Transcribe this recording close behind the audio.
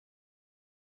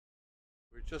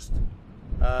We've just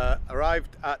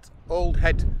arrived at Old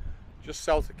Head, just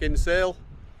south of Kinsale.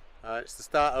 It's the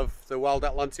start of the Wild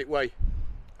Atlantic Way.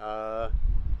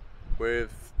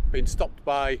 We've been stopped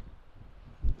by,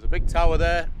 there's a big tower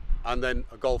there and then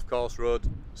a golf course road,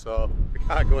 so we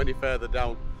can't go any further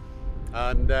down.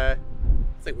 And I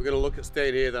think we're going to look at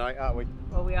staying here tonight, aren't we?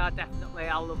 Well, we are definitely.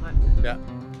 I love it. Yeah.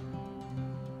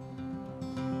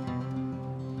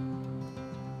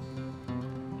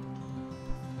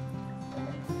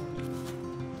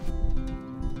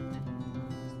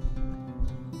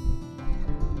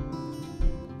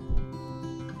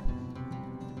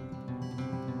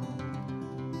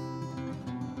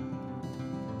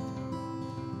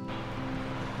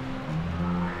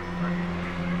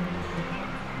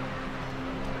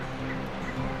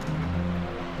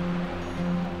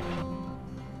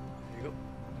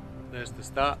 There's the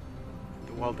start,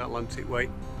 the Wild Atlantic Way.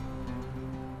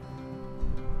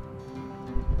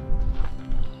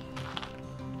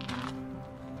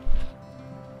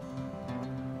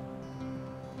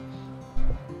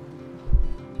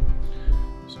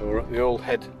 So we're at the Old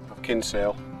Head of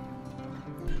Kinsale,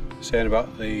 saying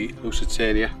about the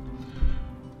Lusitania,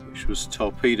 which was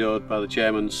torpedoed by the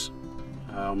Germans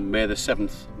on May the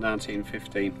 7th,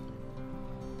 1915.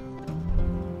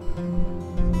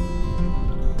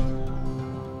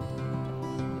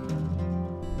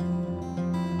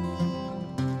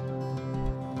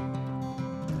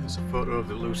 A photo of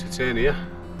the Lusitania,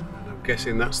 and I'm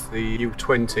guessing that's the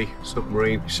U-20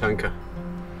 submarine sanker.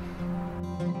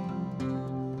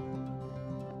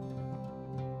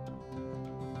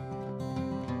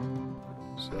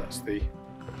 So that's the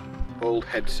Old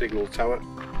Head Signal Tower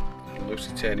and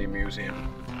Lusitania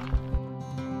Museum.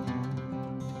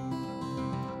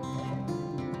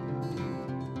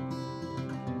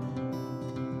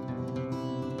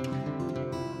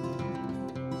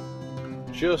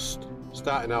 Just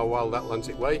starting our Wild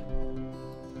Atlantic Way,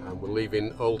 and we're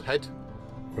leaving Old Head.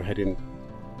 We're heading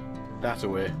that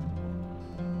way.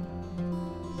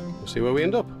 We'll see where we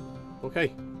end up.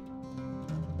 Okay.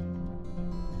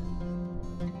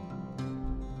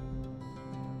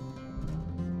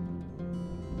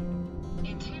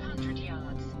 In 200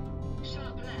 yards,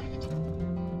 sharp left.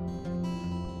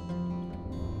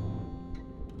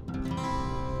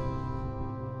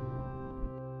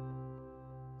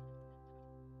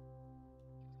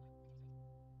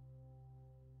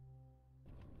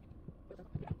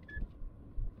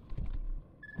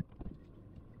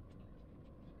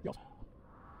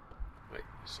 Right,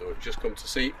 so we've just come to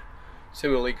see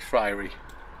Simmerleague Friary.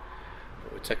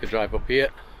 We'll take a drive up here.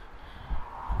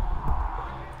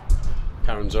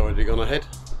 Karen's already gone ahead.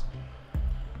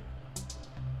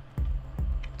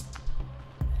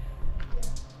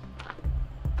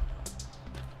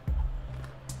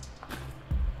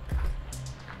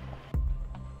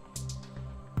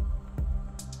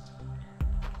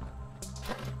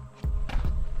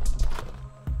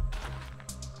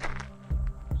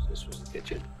 This was the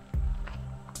kitchen.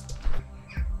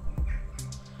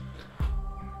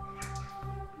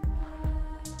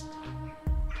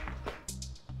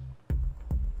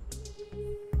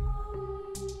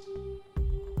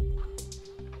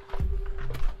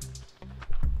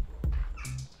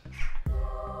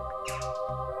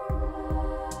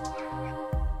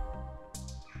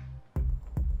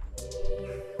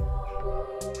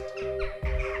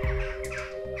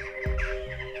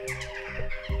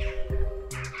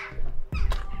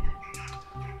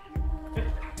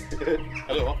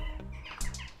 Hello.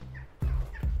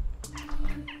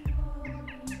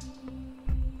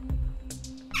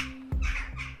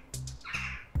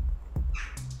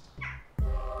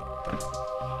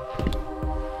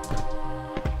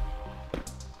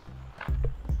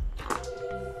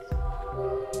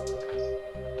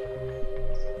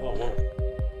 Oh, wow.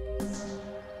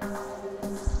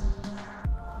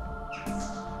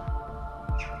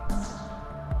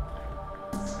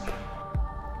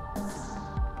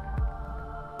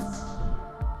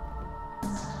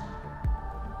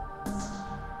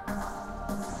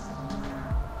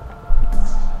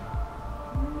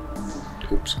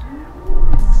 Oops. What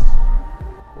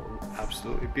an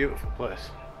absolutely beautiful place.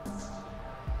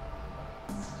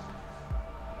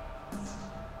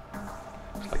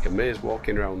 It's like a maze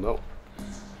walking around though.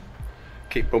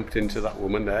 Keep bumping into that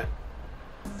woman there.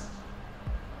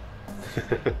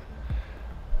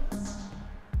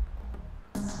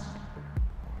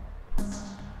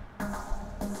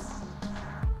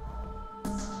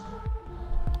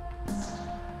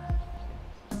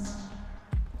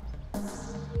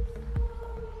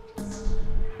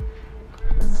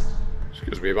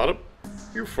 Excuse me, madam.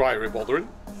 You friary bothering?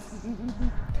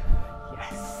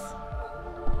 Yes.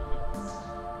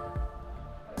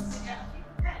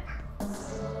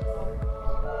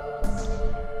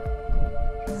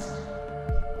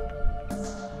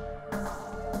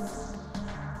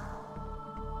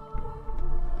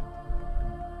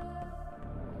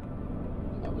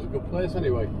 good place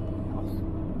anyway.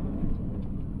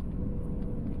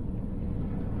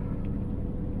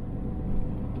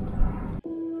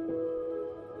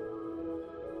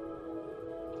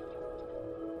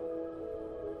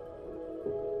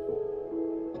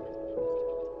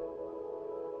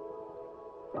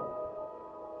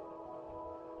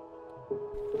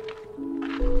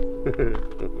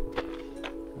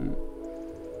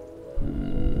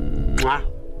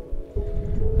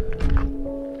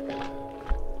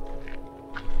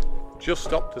 Just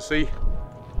stopped to see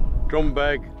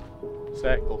Drumberg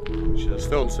Circle, which is a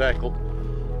stone circle.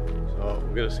 So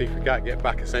we're going to see if we can't get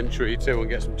back a century too and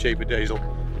get some cheaper diesel.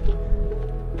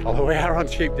 Although we are on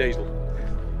cheap diesel.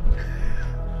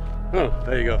 Oh,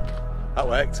 there you go. That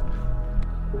worked.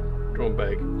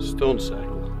 Drumberg Stone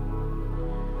Circle.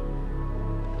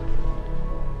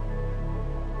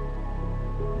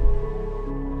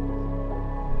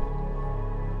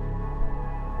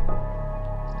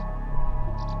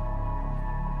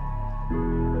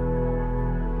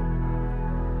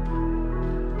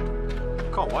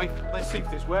 Can't wait. Let's see if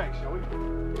this works, shall we?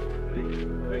 Ready?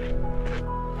 Three,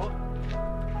 one.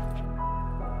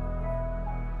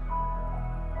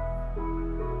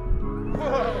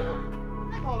 Whoa!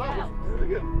 Oh, that was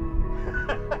brilliant.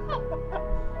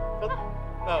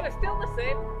 Oh. It's still the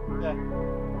same. Yeah.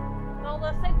 All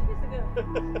those centuries ago.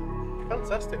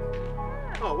 Fantastic.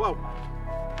 Yeah. Oh, wow.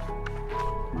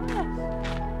 Yes.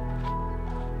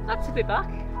 Glad to be back.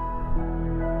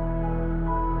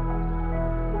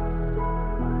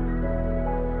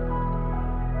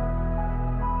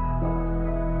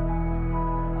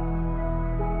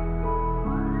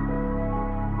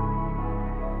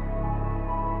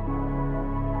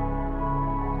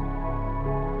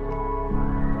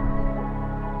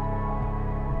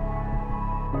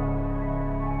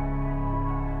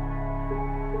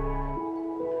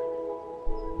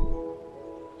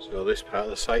 So this part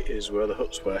of the site is where the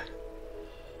huts were.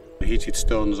 We heated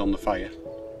stones on the fire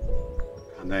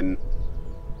and then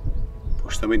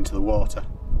pushed them into the water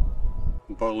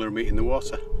and boiled their meat in the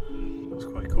water. That's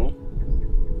quite cool.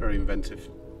 Very inventive.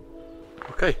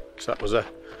 Okay, so that was a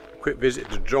quick visit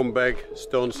to Drumberg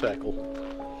Stone Circle.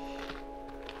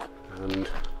 And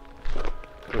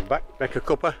go back, make a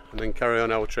cuppa and then carry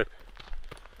on our trip.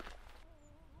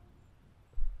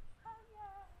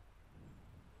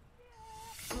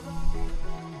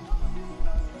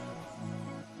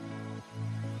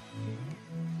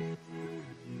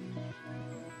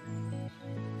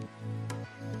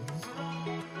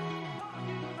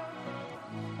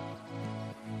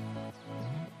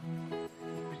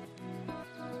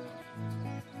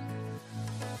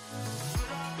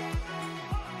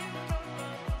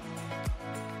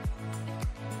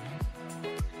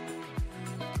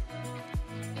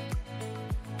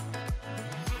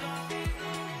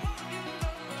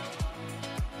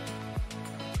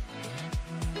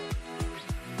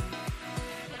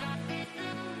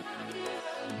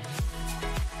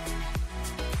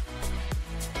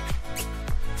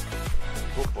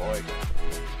 Good boy.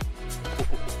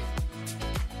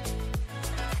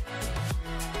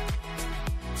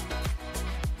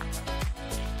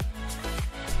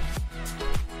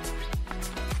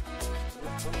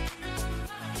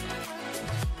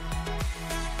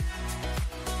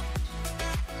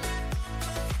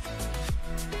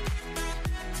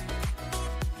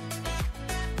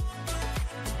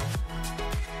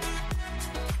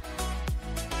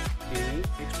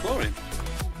 Exploring.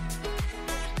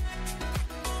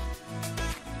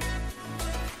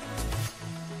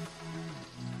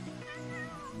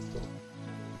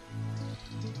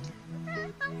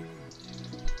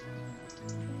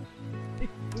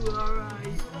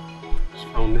 Just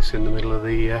found this in the middle of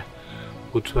the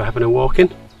woods we're having a walk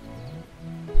in.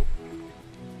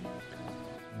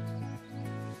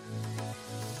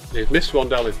 You've missed one,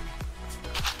 darling.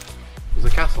 There's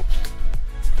a castle.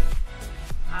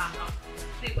 I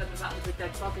think whether that was a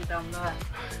dead body down there.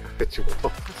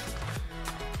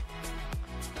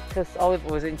 Because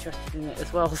Oliver was interested in it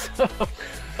as well, so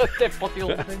dead body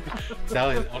hunting.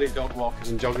 Darling, only dog walkers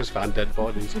and joggers find dead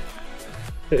bodies.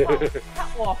 Well,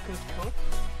 cat walkers could.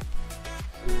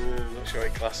 I'm not sure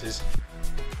it classes.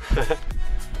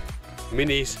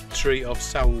 Minnie's Tree of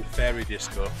Sound Fairy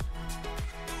Disco.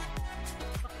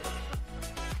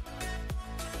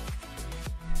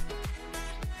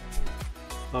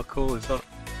 How cool is that?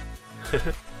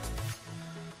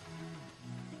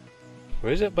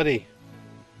 Where is it, buddy?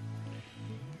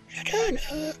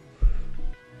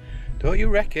 Don't you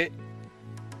wreck it.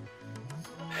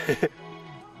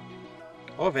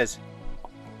 Oh, Vez.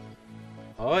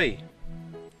 Oi.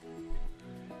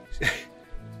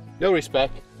 No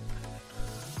respect.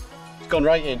 gone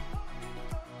right in.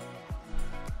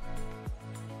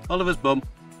 Oliver's bum.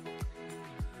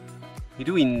 You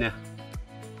doing?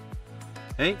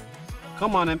 Hey,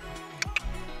 come on in.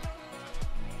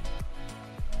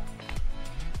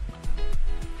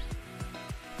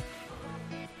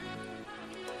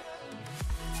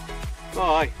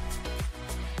 Oh, hi.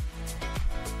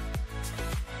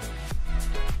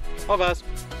 Oliver's.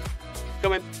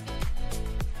 Come in.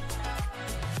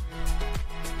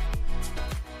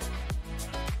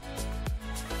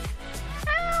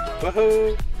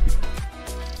 Woohoo!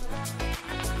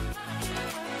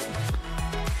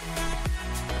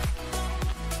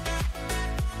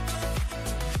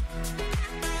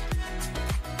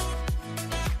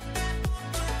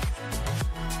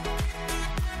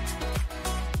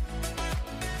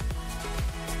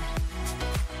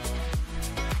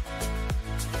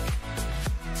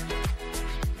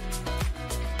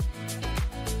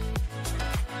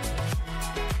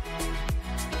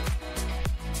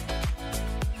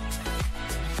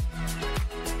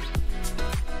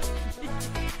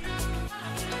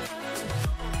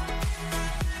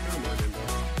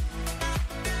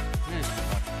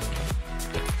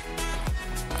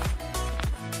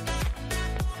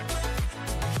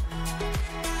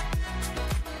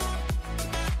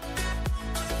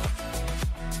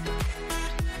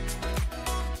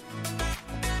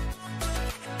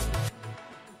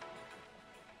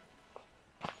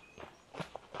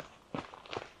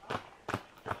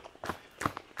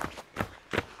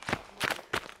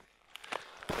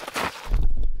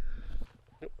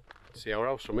 See our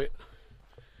house from it.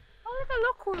 Oh,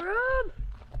 look, we're home.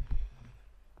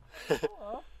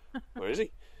 Oh. Where is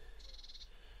he?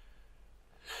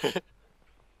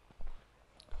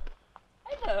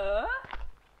 Hello.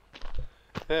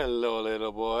 Hello,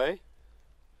 little boy.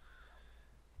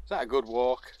 Is that a good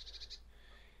walk?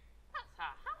 That's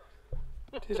our house.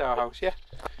 It is our house, yeah.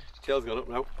 Tail's gone up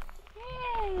now.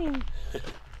 Yay.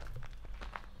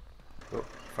 Oh,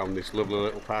 found this lovely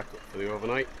little park up for the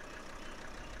overnight.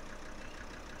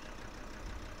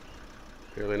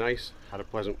 Really nice. Had a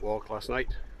pleasant walk last night.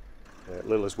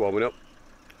 Lilla's warming up,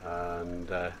 and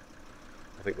I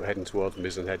think we're heading towards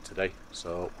Mizzen Head today,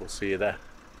 so we'll see you there.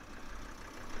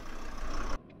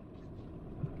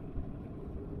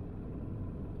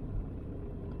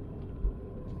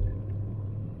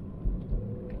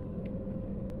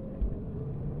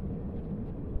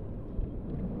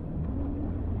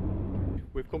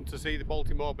 We've come to see the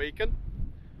Baltimore Beacon.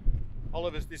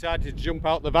 Oliver's decided to jump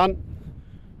out the van.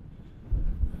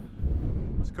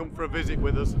 He's come for a visit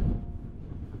with us.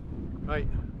 Right,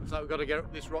 looks like we've got to get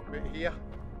up this rock bit here.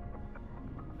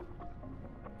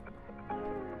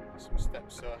 Some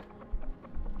steps, sir.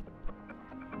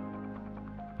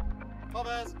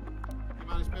 Oliver's! You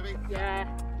managed, baby? Yeah.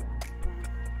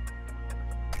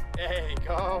 There you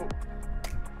go.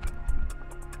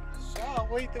 So, I'll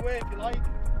lead the way if you like.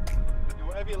 Do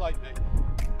whatever you like, mate.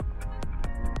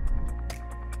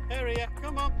 Aria,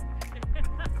 come on.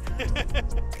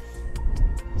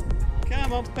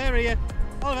 Come on, Aria.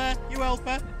 Oliver, you help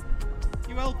her.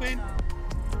 You helping?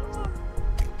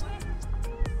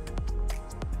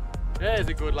 There's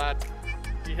a good lad.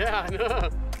 Yeah, I know.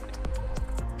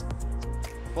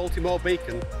 Baltimore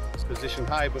Beacon is positioned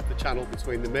high above the channel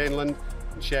between the mainland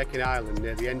and Shaking Island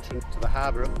near the entrance to the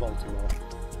harbour at Baltimore.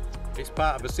 It's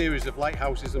part of a series of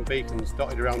lighthouses and beacons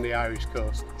dotted around the Irish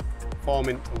coast,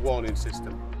 forming a warning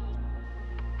system.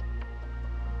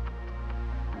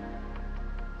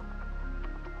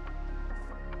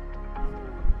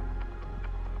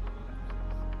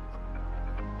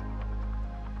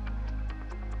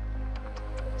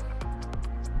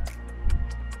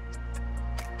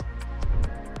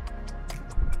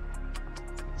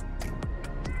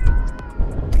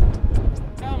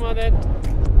 Come on then.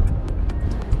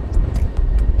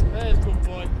 There's a good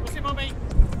boy. What's it, mummy?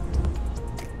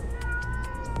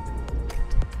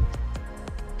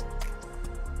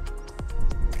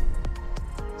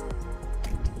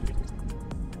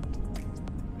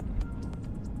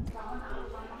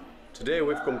 Today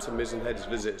we've come to Mizzen Head's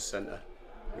Visitor Centre,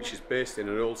 which is based in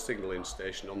an old signalling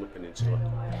station on the peninsula.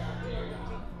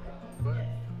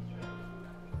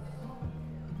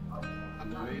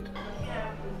 Handmade.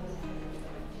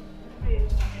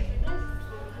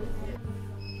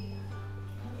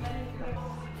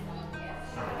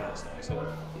 That's nice, isn't it?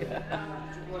 Yeah.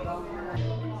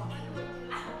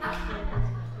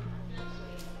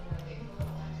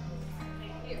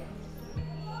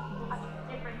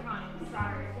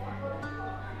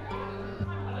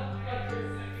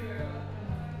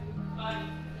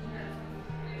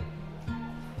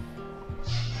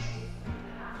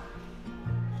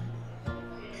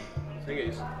 The thing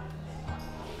is,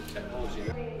 technology.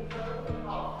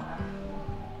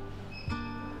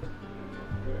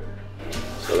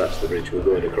 So that's the bridge we're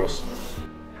going across.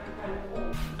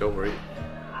 Don't worry,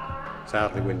 it's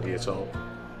hardly windy at all.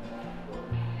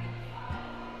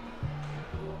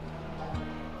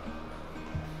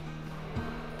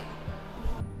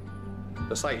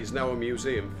 The site is now a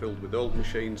museum filled with old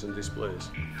machines and displays.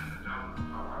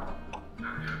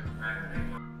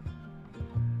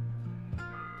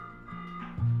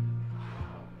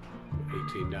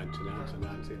 (1899 to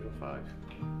 1905).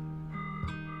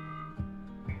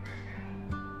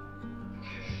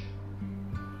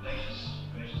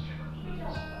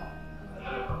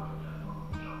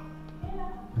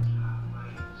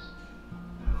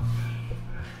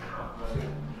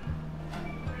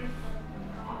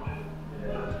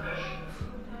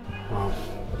 Wow,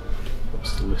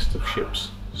 that's the list of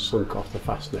ships sunk off the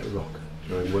Fastnet Rock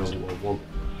during World War I.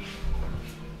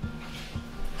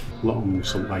 A lot of them were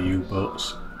sunk by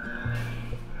U-boats.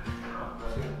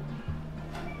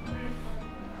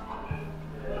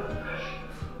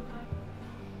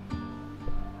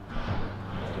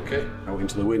 Okay, out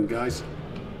into the wind, guys.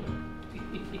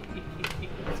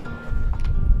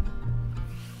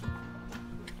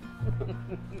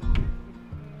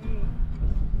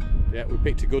 Yeah, we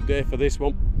picked a good day for this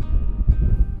one.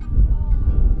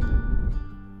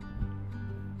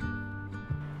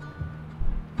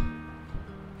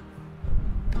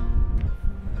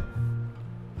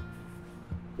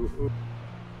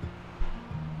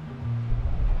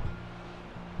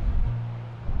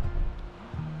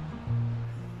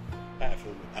 Better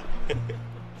film with that.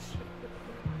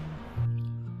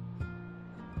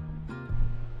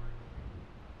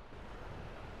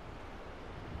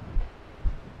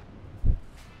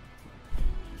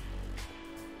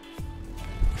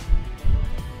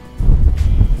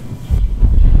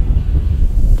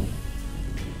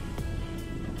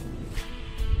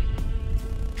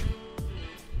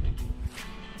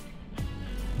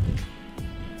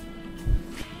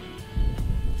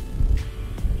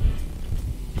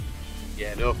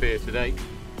 Yeah, no fear today.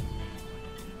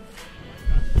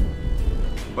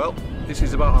 Well, this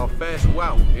is about our first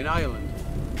wow in Ireland.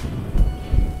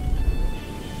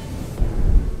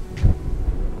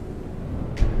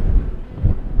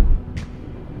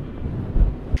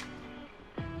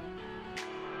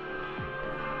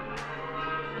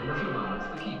 In a few moments,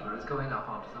 the keeper is going up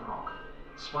onto the rock,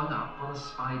 swung up on a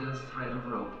spider's thread of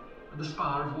rope and a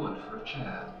spar of wood for a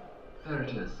chair. There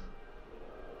it is.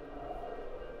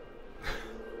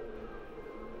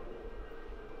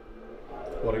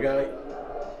 What a guy.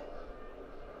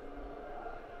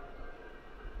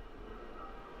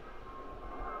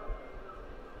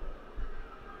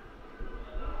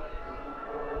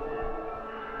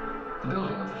 The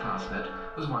building of the Fastnet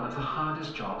was one of the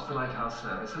hardest jobs the lighthouse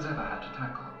service has ever had to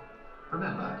tackle.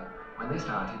 Remember, when they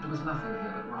started, there was nothing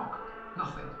here but rock.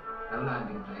 Nothing. No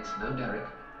landing place, no derrick,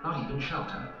 not even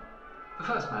shelter. The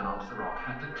first man onto the rock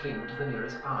had to cling to the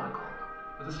nearest barnacle,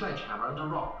 with a sledgehammer and a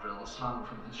rock drill slung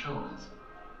from his shoulders.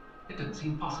 It didn't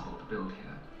seem possible to build here.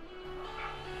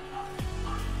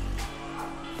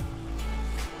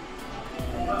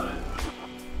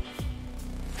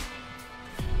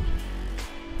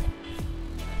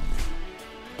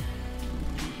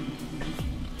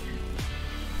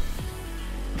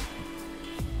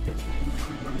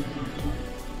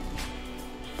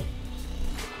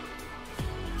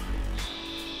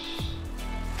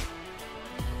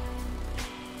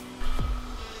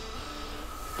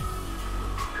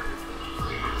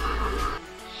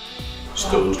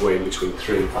 Stones weighing between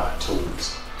 3 and 5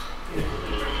 tons.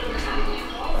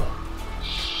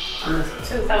 And there's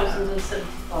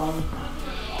 2,074.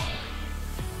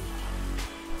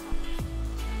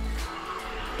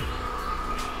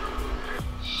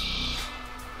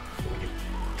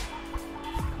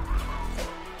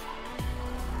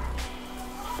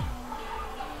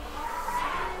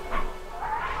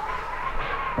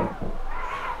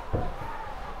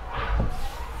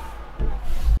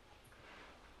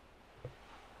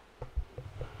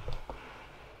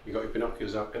 You got your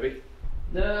binoculars out, Debbie?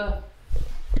 No.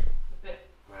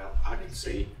 Well, I can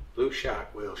see blue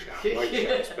shark, whale shark, white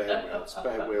shark,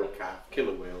 spare whale calf,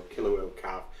 killer whale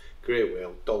calf, grey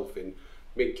whale, dolphin,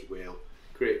 minke whale,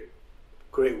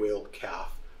 grey whale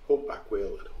calf, humpback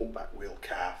whale and humpback whale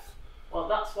calf. Well,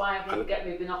 that's why I didn't get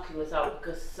my binoculars out,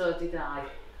 because so did I.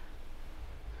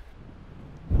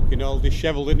 Looking all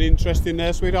dishevelled and interesting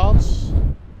there, sweethearts.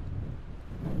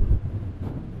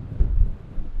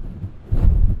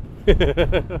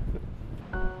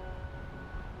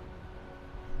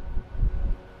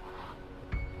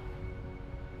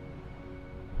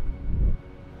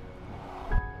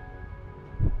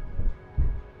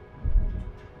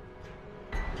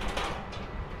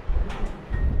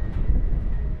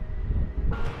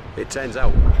 turns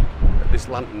out that this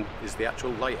lantern is the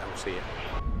actual lighthouse here.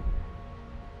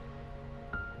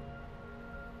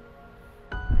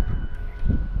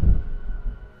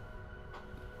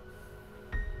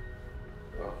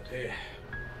 Oh dear.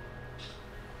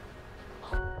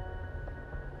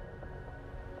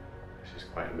 This is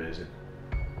quite amazing.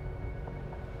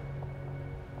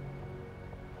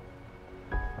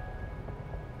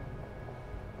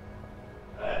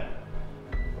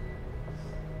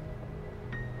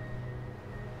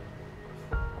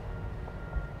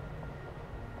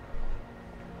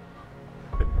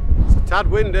 Tad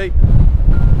windy.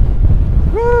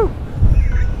 Woo!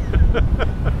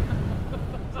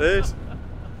 This.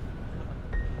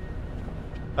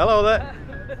 Hello there.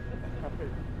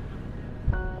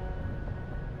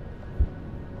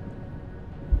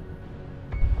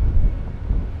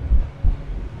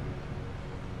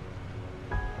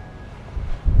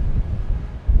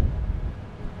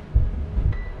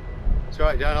 It's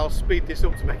alright, Dan, I'll speed this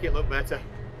up to make it look better.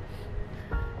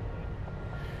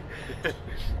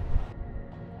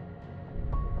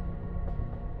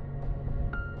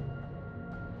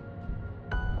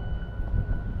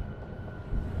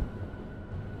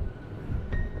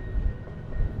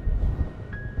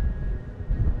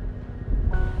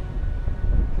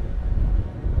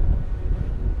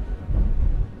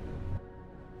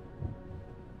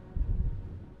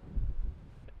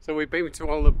 So we've been to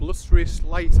one of the blusteriest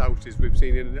lighthouses we've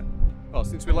seen in, well,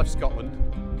 since we left Scotland.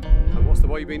 And what's the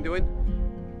boy been doing?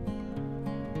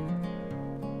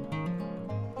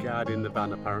 Guarding the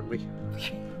van, apparently.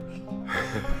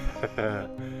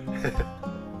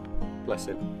 Bless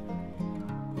him.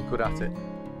 He's good at it.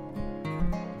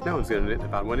 No one's going to nick the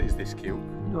van when it is this cute.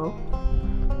 No.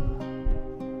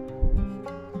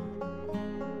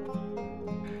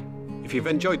 If you've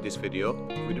enjoyed this video,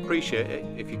 we'd appreciate it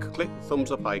if you could click the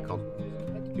thumbs up icon.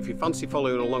 If you fancy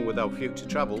following along with our future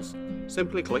travels,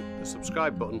 simply click the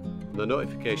subscribe button and the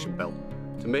notification bell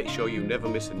to make sure you never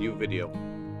miss a new video.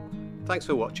 Thanks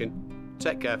for watching.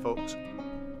 Take care, folks.